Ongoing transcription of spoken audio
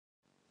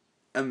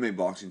MMA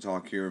boxing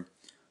talk here.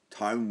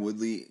 Tyron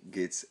Woodley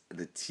gets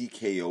the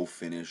TKO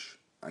finish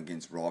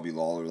against Robbie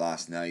Lawler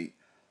last night.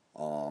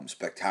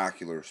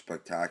 Spectacular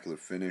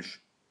finish.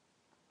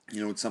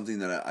 It's something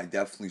that I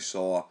definitely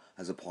saw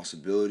as a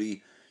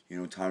possibility.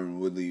 Tyron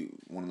Woodley,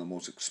 one of the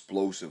most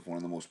explosive, one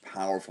of the most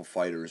powerful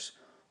fighters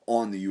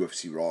on the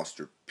UFC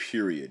roster,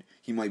 period.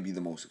 He might be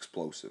the most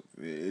explosive.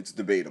 It's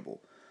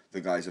debatable.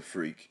 The guy's a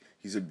freak.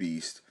 He's a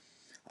beast.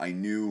 I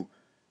knew,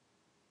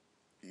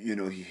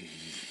 he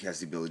has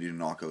the ability to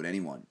knock out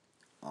anyone.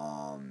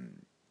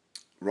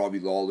 Robbie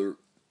Lawler,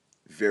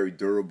 very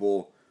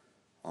durable,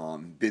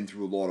 been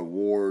through a lot of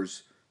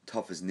wars,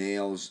 tough as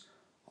nails.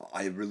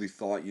 I really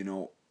thought,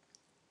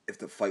 if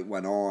the fight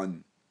went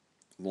on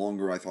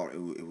longer, I thought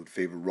it would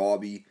favor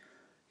Robbie.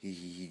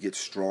 He gets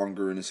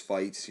stronger in his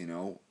fights, he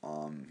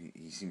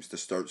seems to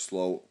start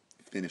slow,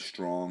 finish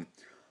strong.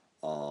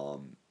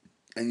 And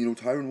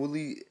Tyron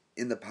Woodley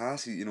in the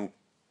past,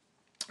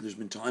 there's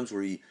been times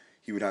where he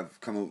would have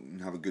come out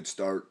and have a good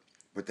start,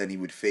 but then he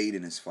would fade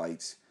in his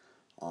fights.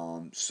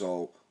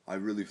 So I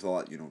really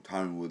thought,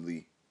 Tyron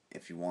Woodley,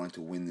 if he wanted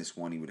to win this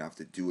one, he would have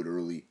to do it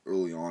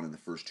early on in the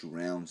first two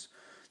rounds.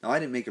 Now I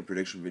didn't make a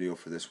prediction video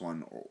for this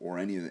one or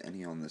any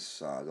on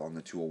this on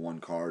the 201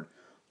 card,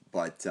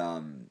 but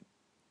I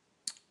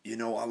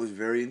was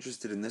very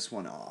interested in this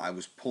one. I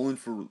was pulling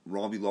for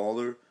Robbie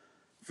Lawler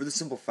for the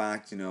simple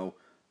fact,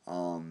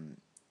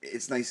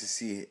 it's nice to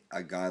see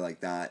a guy like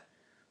that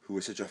who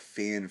is such a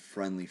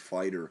fan-friendly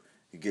fighter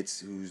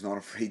who's not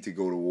afraid to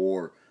go to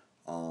war.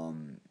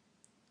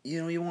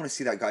 You want to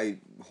see that guy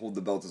hold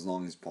the belt as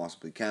long as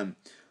possibly can.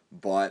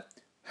 But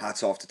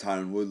hats off to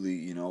Tyron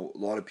Woodley. A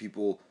lot of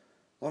people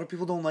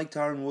don't like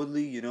Tyron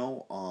Woodley.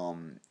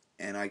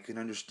 And I can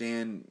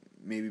understand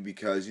maybe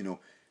because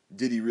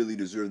did he really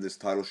deserve this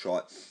title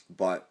shot?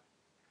 But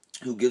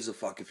who gives a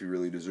fuck if he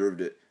really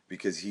deserved it?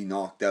 Because he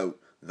knocked out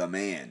the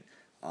man.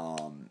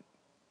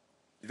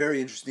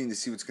 Very interesting to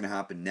see what's going to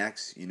happen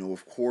next.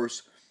 Of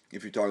course,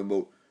 if you're talking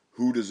about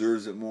who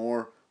deserves it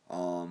more,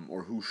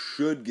 or who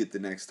should get the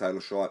next title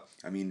shot,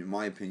 I mean, in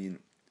my opinion,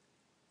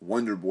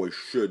 Wonderboy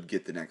should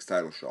get the next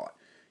title shot.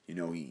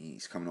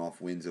 He's coming off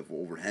wins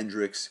over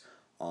Hendricks,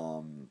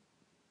 and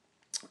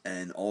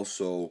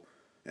also,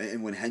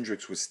 and when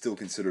Hendricks was still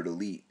considered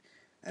elite,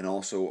 and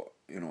also,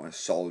 a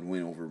solid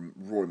win over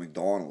Roy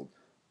McDonald.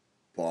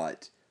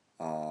 But,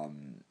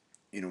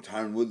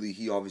 Tyron Woodley,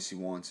 he obviously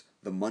wants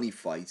the money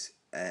fights,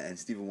 and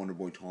Stephen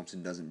Wonderboy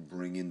Thompson doesn't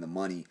bring in the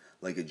money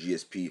like a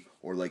GSP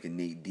or like a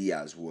Nate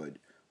Diaz would,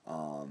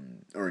 or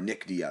a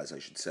Nick Diaz, I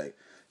should say.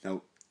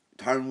 Now,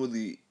 Tyron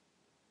Woodley,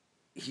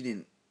 he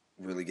didn't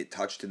really get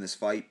touched in this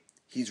fight.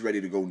 He's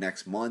ready to go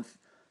next month.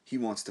 He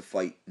wants to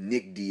fight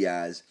Nick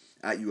Diaz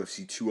at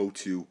UFC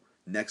 202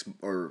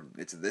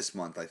 it's this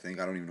month, I think.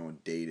 I don't even know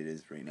what date it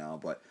is right now,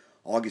 but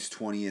August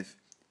 20th.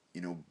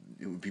 It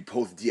would be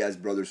both Diaz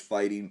brothers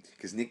fighting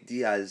because Nick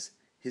Diaz,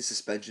 his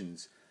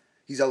suspensions,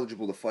 he's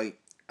eligible to fight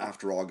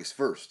after August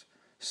 1st.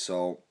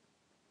 So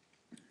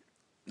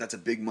that's a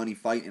big money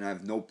fight, and I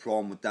have no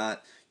problem with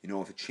that.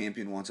 If a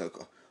champion wants a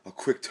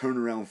quick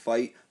turnaround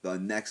fight the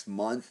next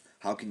month,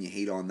 how can you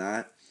hate on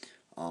that?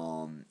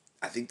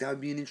 I think that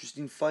would be an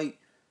interesting fight.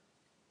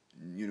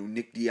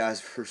 Nick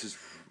Diaz versus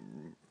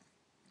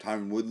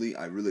Tyron Woodley.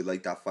 I really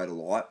like that fight a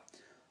lot.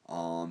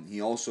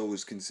 He also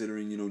was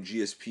considering,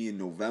 GSP in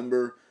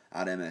November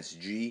at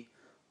MSG.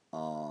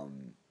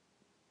 Who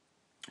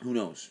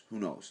knows?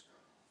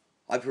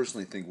 I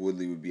personally think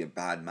Woodley would be a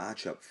bad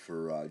matchup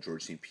for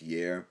George St.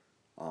 Pierre.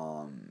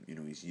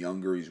 He's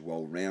younger, he's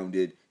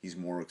well-rounded, he's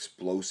more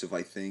explosive,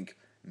 I think.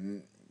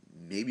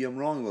 Maybe I'm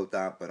wrong about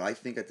that, but I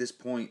think at this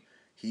point,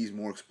 he's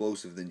more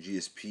explosive than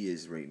GSP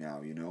is right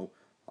now,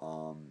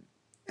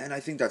 And I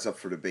think that's up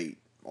for debate,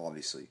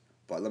 obviously.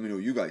 But let me know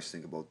what you guys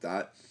think about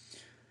that.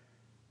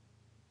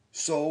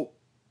 So,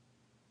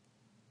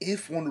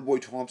 if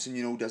Wonderboy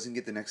Thompson, doesn't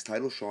get the next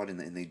title shot and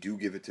they do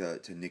give it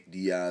to Nick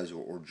Diaz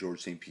or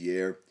George St.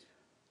 Pierre,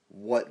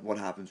 what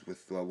happens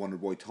with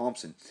Wonderboy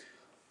Thompson?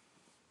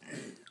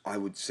 I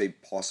would say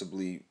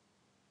possibly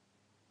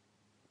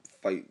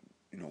fight,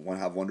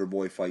 have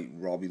Wonderboy fight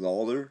Robbie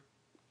Lawler,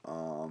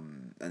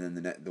 and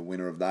then the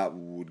winner of that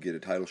would get a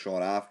title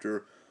shot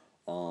after,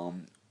 or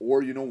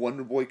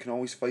Wonderboy can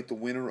always fight the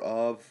winner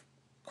of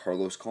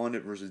Carlos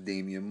Condit versus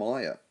Damian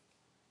Maia,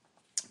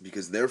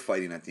 because they're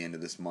fighting at the end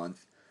of this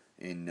month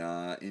in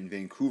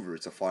Vancouver.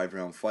 It's a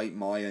 5-round fight,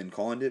 Maia and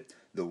Condit.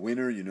 The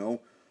winner,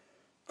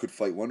 could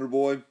fight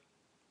Wonderboy.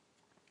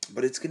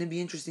 But it's going to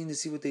be interesting to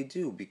see what they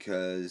do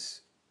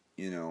because,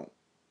 in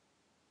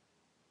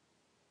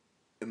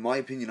my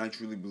opinion, I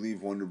truly believe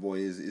Wonderboy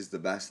is the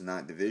best in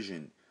that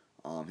division.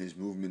 His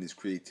movement, his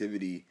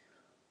creativity,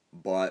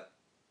 but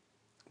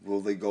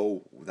will they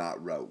go that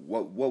route?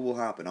 What will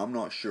happen? I'm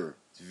not sure.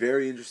 It's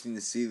very interesting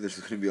to see. There's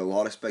going to be a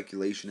lot of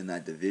speculation in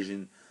that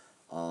division.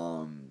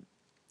 Or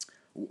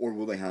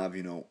will they have,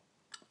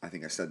 I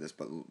think I said this,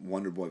 but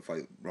Wonderboy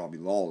fight Robbie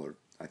Lawler.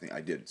 I think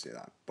I did say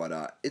that.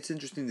 But it's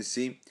interesting to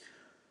see.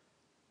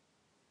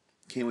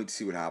 Can't wait to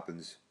see what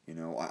happens.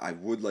 I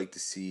would like to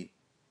see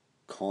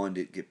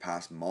Condit get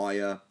past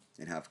Maya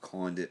and have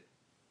Condit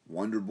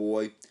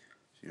Wonderboy,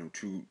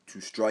 two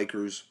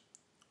strikers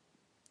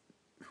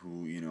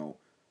who,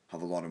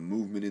 have a lot of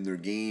movement in their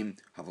game,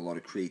 have a lot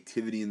of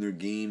creativity in their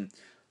game.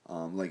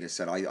 Like I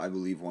said, I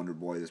believe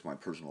Wonderboy, this is my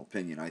personal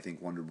opinion, I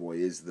think Wonderboy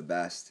is the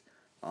best.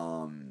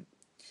 And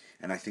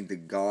I think the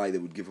guy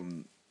that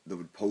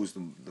would pose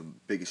the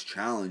biggest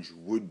challenge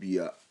would be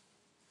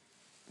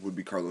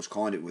Carlos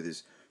Condit with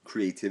his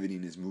creativity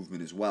and his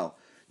movement as well.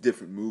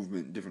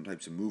 Different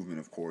types of movement,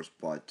 of course,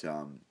 but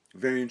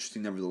very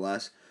interesting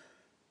nevertheless.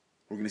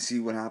 We're going to see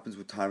what happens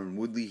with Tyron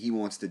Woodley. He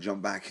wants to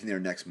jump back in there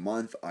next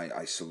month.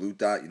 I salute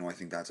that. I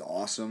think that's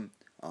awesome.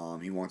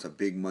 He wants a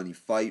big money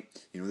fight.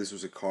 This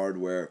was a card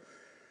where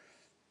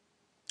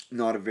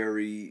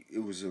wasn't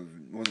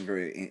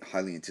very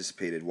highly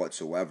anticipated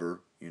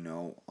whatsoever.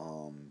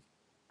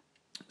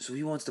 So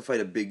he wants to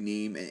fight a big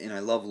name, and I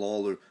love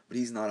Lawler, but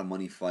he's not a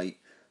money fight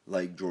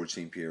like George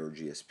St. Pierre or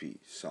GSP.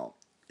 So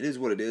it is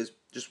what it is.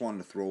 Just wanted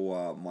to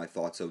throw my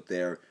thoughts out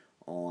there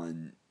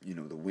on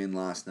the win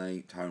last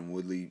night, Tyron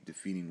Woodley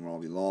defeating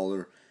Robbie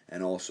Lawler,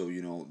 and also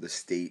the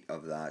state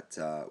of that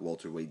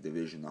welterweight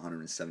division, the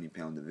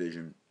 170-pound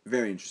division.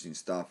 Very interesting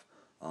stuff.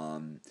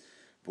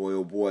 Boy,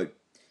 oh boy,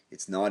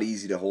 it's not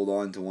easy to hold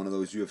on to one of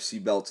those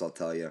UFC belts, I'll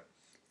tell you,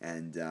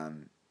 and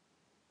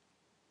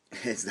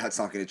that's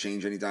not going to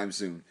change anytime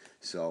soon.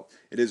 So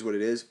it is what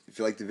it is. If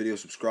you like the video,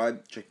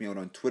 subscribe. Check me out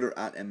on Twitter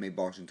at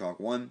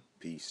MMABoxingTalk1.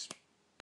 Peace.